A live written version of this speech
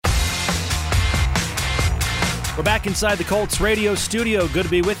We're back inside the Colts radio studio. Good to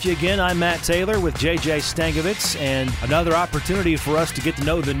be with you again. I'm Matt Taylor with JJ Stangovitz, and another opportunity for us to get to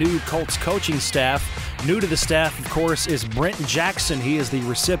know the new Colts coaching staff. New to the staff, of course, is Brent Jackson. He is the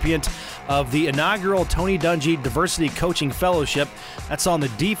recipient of the inaugural Tony Dungy Diversity Coaching Fellowship. That's on the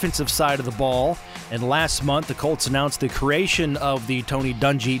defensive side of the ball. And last month, the Colts announced the creation of the Tony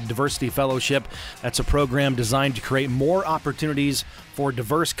Dungy Diversity Fellowship. That's a program designed to create more opportunities for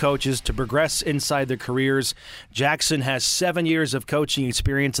diverse coaches to progress inside their careers. Jackson has 7 years of coaching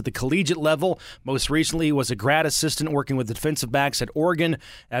experience at the collegiate level. Most recently, he was a grad assistant working with defensive backs at Oregon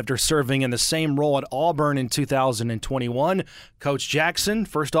after serving in the same role at Auburn in 2021. Coach Jackson,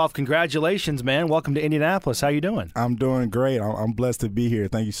 first off, congratulations, man. Welcome to Indianapolis. How you doing? I'm doing great. I'm blessed to be here.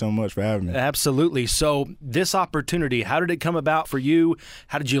 Thank you so much for having me. Absolutely. So this opportunity, how did it come about for you?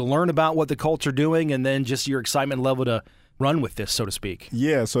 How did you learn about what the Colts are doing, and then just your excitement level to run with this, so to speak?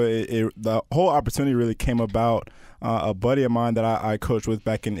 Yeah, so the whole opportunity really came about. A buddy of mine that I coached with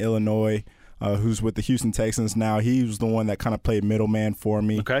back in Illinois, who's with the Houston Texans now, he was the one that kind of played middleman for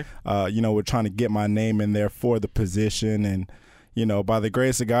me. Okay. We're trying to get my name in there for the position, and by the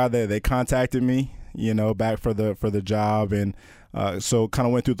grace of God, they contacted me, back for the job, and so kind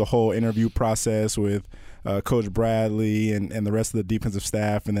of went through the whole interview process with Coach Bradley and the rest of the defensive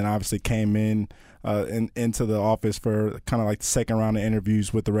staff, and then obviously came into the office for kind of like the second round of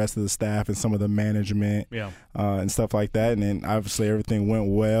interviews with the rest of the staff and some of the management, and stuff like that. And then obviously everything went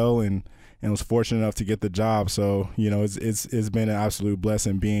well, and was fortunate enough to get the job. So it's been an absolute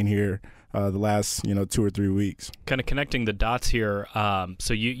blessing being here the last 2 or 3 weeks. Kind of connecting the dots here.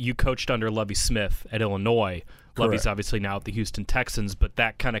 So you coached under Lovie Smith at Illinois. Correct. Lovie's obviously now at the Houston Texans, but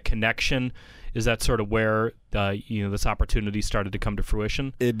that kind of connection, is that sort of where this opportunity started to come to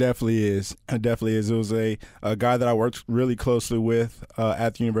fruition? It definitely is. It definitely is. It was a guy that I worked really closely with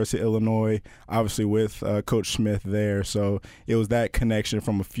at the University of Illinois, obviously with Coach Smith there. So it was that connection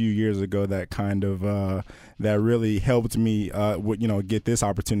from a few years ago that kind of that really helped me get this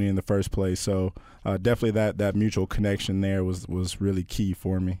opportunity in the first place. So definitely that mutual connection there was really key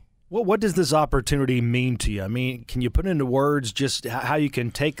for me. Well, what does this opportunity mean to you? I mean, can you put into words just how you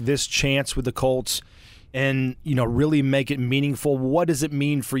can take this chance with the Colts and, really make it meaningful? What does it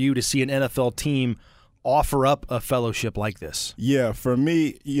mean for you to see an NFL team offer up a fellowship like this? Yeah, for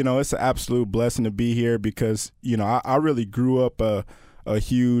me, it's an absolute blessing to be here because, I really grew up a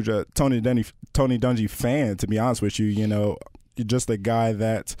huge Tony Dungy fan, to be honest with you. Just a guy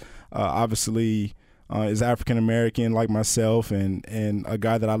that obviously – is African-American like myself, and a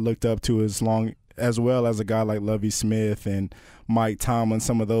guy that I looked up to as well as a guy like Lovie Smith and Mike Tomlin,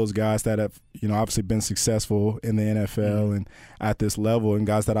 some of those guys that have, obviously been successful in the NFL and at this level, and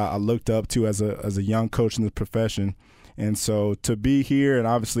guys that I looked up to as a young coach in the profession. And so to be here and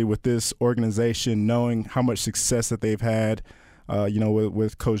obviously with this organization, knowing how much success that they've had,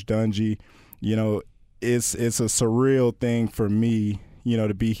 with Coach Dungy, it's a surreal thing for me,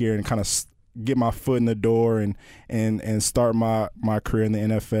 to be here and kind of get my foot in the door and start my career in the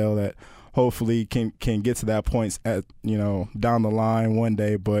NFL that hopefully can get to that point at down the line one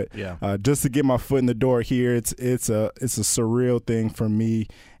day. But just to get my foot in the door here, it's a surreal thing for me,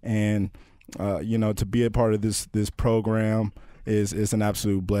 and to be a part of this program is an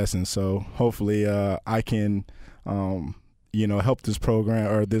absolute blessing. So hopefully I can help this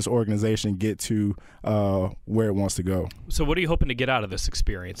program or this organization get to where it wants to go. So what are you hoping to get out of this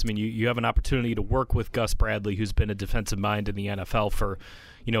experience? I mean, you have an opportunity to work with Gus Bradley, who's been a defensive mind in the NFL for,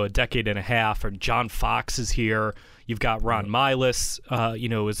 a decade and a half, or John Fox is here. You've got Ron Miles, has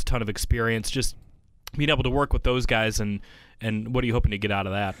a ton of experience. Just being able to work with those guys, and what are you hoping to get out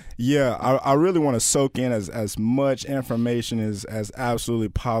of that? Yeah, I really want to soak in as much information as absolutely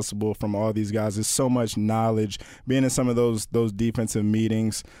possible from all these guys. There's so much knowledge. Being in some of those defensive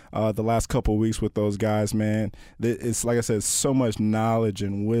meetings the last couple of weeks with those guys, man, it's like I said, so much knowledge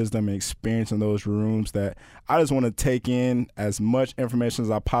and wisdom and experience in those rooms that I just want to take in as much information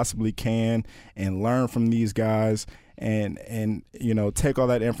as I possibly can and learn from these guys and take all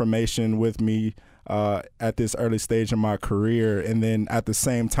that information with me at this early stage in my career, and then at the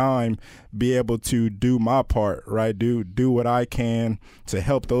same time be able to do my part, right? Do what I can to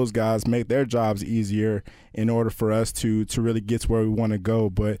help those guys make their jobs easier in order for us to really get to where we want to go.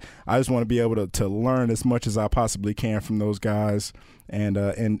 But I just want to be able to learn as much as I possibly can from those guys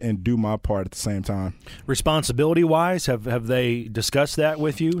and do my part at the same time. Responsibility-wise, have they discussed that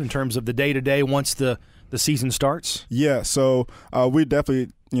with you in terms of the day-to-day once the season starts? Yeah, so we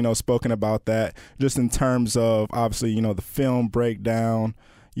definitely spoken about that just in terms of obviously the film breakdown,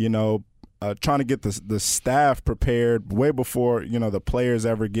 trying to get the staff prepared way before the players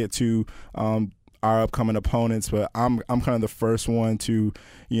ever get to our upcoming opponents, but I'm kind of the first one to,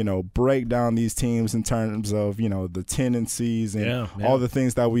 break down these teams in terms of, the tendencies and all the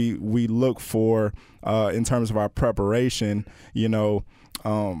things that we look for in terms of our preparation,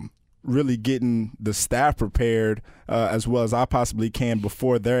 really getting the staff prepared as well as I possibly can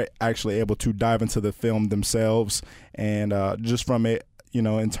before they're actually able to dive into the film themselves. And just from it,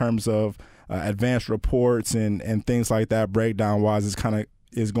 in terms of advanced reports and things like that, breakdown wise,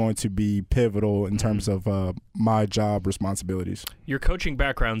 is going to be pivotal in terms of my job responsibilities. Your coaching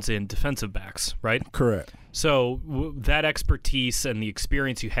background's in defensive backs, right? Correct. So that expertise and the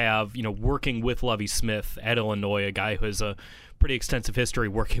experience you have, working with Lovie Smith at Illinois, a guy who has a pretty extensive history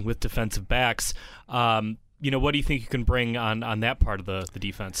working with defensive backs, what do you think you can bring on that part of the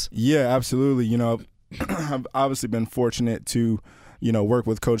defense? Yeah, absolutely. I've obviously been fortunate to, work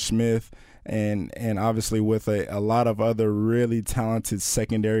with Coach Smith and obviously with a lot of other really talented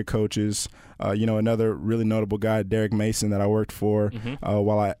secondary coaches. Another really notable guy, Derek Mason, that I worked for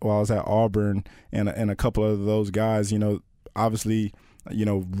while I was at Auburn, and a couple of those guys, obviously,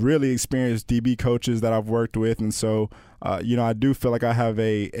 really experienced DB coaches that I've worked with. And so, I do feel like I have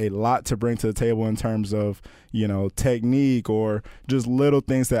a lot to bring to the table in terms of, technique or just little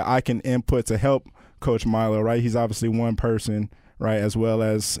things that I can input to help Coach Milo, right? He's obviously one person, right, as well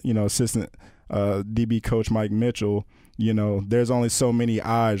as, assistant DB coach Mike Mitchell. There's only so many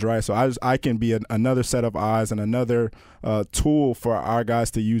eyes, right? So I can be another set of eyes and another tool for our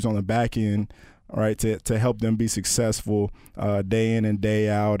guys to use on the back end, right, to help them be successful day in and day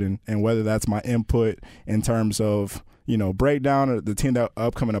out. And whether that's my input in terms of, breakdown of the team, that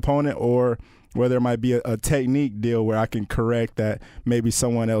upcoming opponent, or whether it might be a technique deal where I can correct that maybe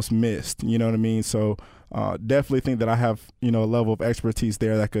someone else missed. You know what I mean? So definitely think that I have, a level of expertise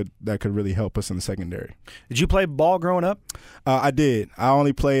there that could really help us in the secondary. Did you play ball growing up? I did. I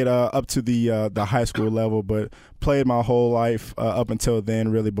only played up to the high school level, but played my whole life up until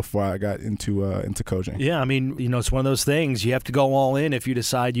then, really, before I got into coaching. Yeah, I mean, it's one of those things. You have to go all in if you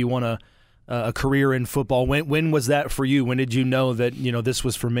decide you want a career in football. When was that for you? When did you know that, this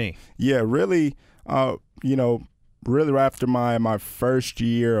was for me? Yeah, really, really right after my first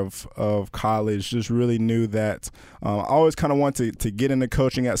year of college, just really knew that I always kind of wanted to get into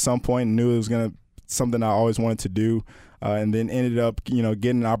coaching at some point, and knew it was something I always wanted to do. And then ended up, getting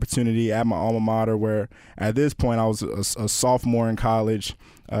an opportunity at my alma mater, where at this point I was a sophomore in college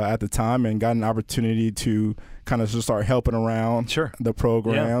at the time, and got an opportunity to kind of just start helping around the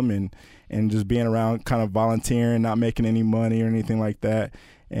program and just being around, kind of volunteering, not making any money or anything like that.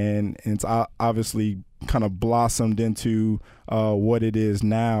 And it's obviously kind of blossomed into what it is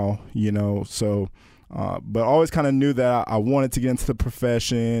now, So, but always kind of knew that I wanted to get into the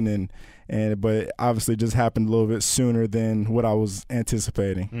profession, but obviously just happened a little bit sooner than what I was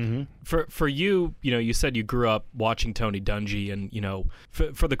anticipating. Mm-hmm. For you, you said you grew up watching Tony Dungy, and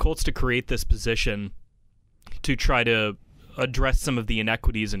for the Colts to create this position to try to address some of the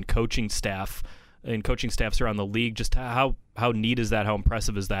inequities in coaching staffs around the league, just how neat is that? How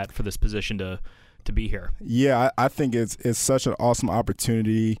impressive is that for this position to be here? Yeah, I think it's such an awesome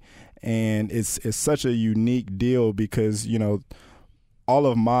opportunity, and it's such a unique deal because, all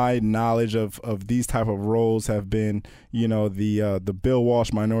of my knowledge of these type of roles have been, the Bill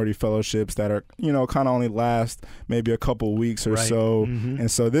Walsh Minority Fellowships that are, kind of only last maybe a couple weeks or so. Mm-hmm. And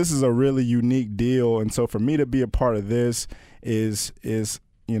so this is a really unique deal. And so for me to be a part of this is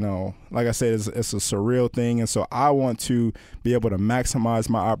like I said, it's a surreal thing. And so I want to be able to maximize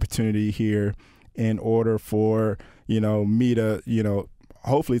my opportunity here in order for, me to,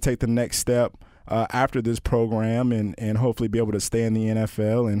 hopefully take the next step after this program and hopefully be able to stay in the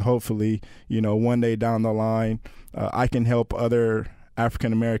NFL, and hopefully, one day down the line, I can help other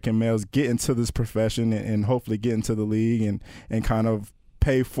African-American males get into this profession and hopefully get into the league and kind of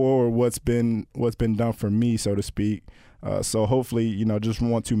pay forward what's been done for me, so to speak. So hopefully, just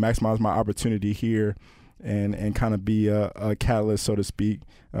want to maximize my opportunity here and kind of be a catalyst, so to speak,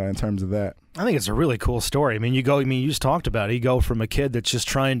 in terms of that. I think it's a really cool story. You just talked about it. You go from a kid that's just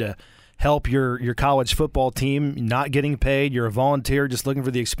trying to help your college football team, not getting paid. You're a volunteer, just looking for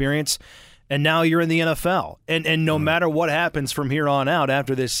the experience, and now you're in the NFL. And no matter what happens from here on out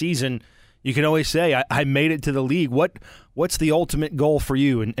after this season, you can always say, I made it to the league. What's the ultimate goal for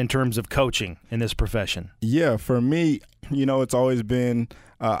you in terms of coaching in this profession? Yeah, for me, it's always been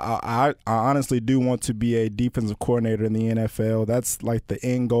I honestly do want to be a defensive coordinator in the NFL. That's like the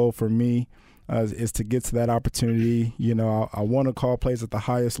end goal for me. Is to get to that opportunity. I want to call plays at the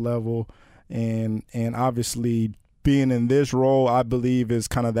highest level, and obviously, being in this role, I believe, is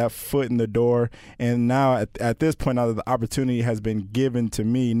kind of that foot in the door. And now at this point, now that the opportunity has been given to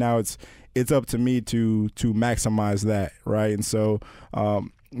me, now it's up to me to maximize that, right? And so,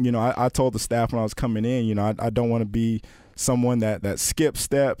 I told the staff when I was coming in, I don't want to be someone that skips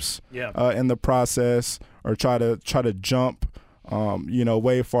steps in the process or try to jump,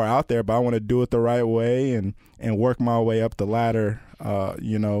 way far out there. But I want to do it the right way and work my way up the ladder,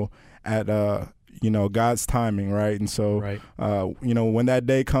 at God's timing, right? And so, when that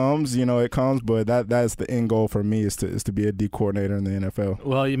day comes, it comes. But that's the end goal for me is to be a D coordinator in the NFL.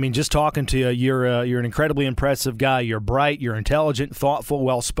 Well, I mean, just talking to you, you're an incredibly impressive guy. You're bright, you're intelligent, thoughtful,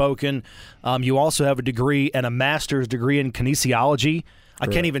 well-spoken. You also have a degree and a master's degree in kinesiology. I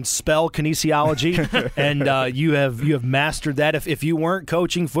can't even spell kinesiology, and you have mastered that. If you weren't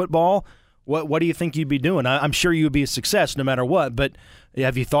coaching football, what do you think you'd be doing? I'm sure you would be a success no matter what, but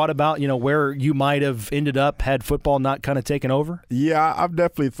have you thought about, where you might have ended up had football not kind of taken over? Yeah, I've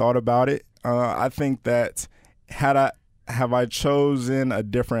definitely thought about it. I think that have I chosen a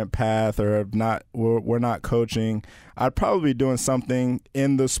different path or have not, we're not coaching, I'd probably be doing something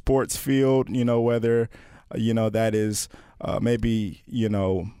in the sports field, whether, that is maybe,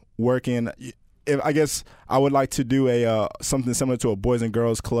 working. I guess I would like to do something similar to a Boys and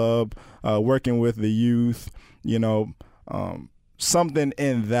Girls Club, working with the youth, something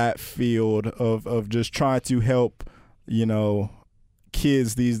in that field of just trying to help,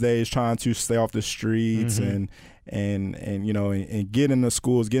 kids these days trying to stay off the streets and get into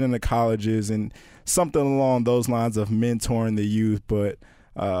schools, get into colleges, and something along those lines of mentoring the youth. But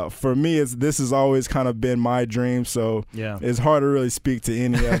for me, this has always kind of been my dream, so it's hard to really speak to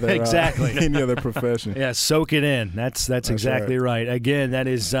any other any other profession. Yeah, soak it in. That's exactly right. Again, that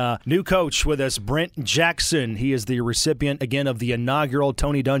is new coach with us, Brent Jackson. He is the recipient, again, of the inaugural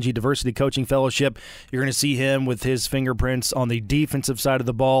Tony Dungy Diversity Coaching Fellowship. You're going to see him with his fingerprints on the defensive side of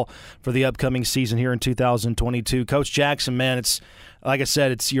the ball for the upcoming season here in 2022. Coach Jackson, man, it's like I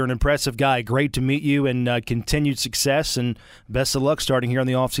said, you're an impressive guy. Great to meet you, and continued success, and best of luck starting here on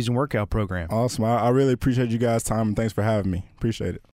the off-season workout program. Awesome. I really appreciate you guys' time, and thanks for having me. Appreciate it.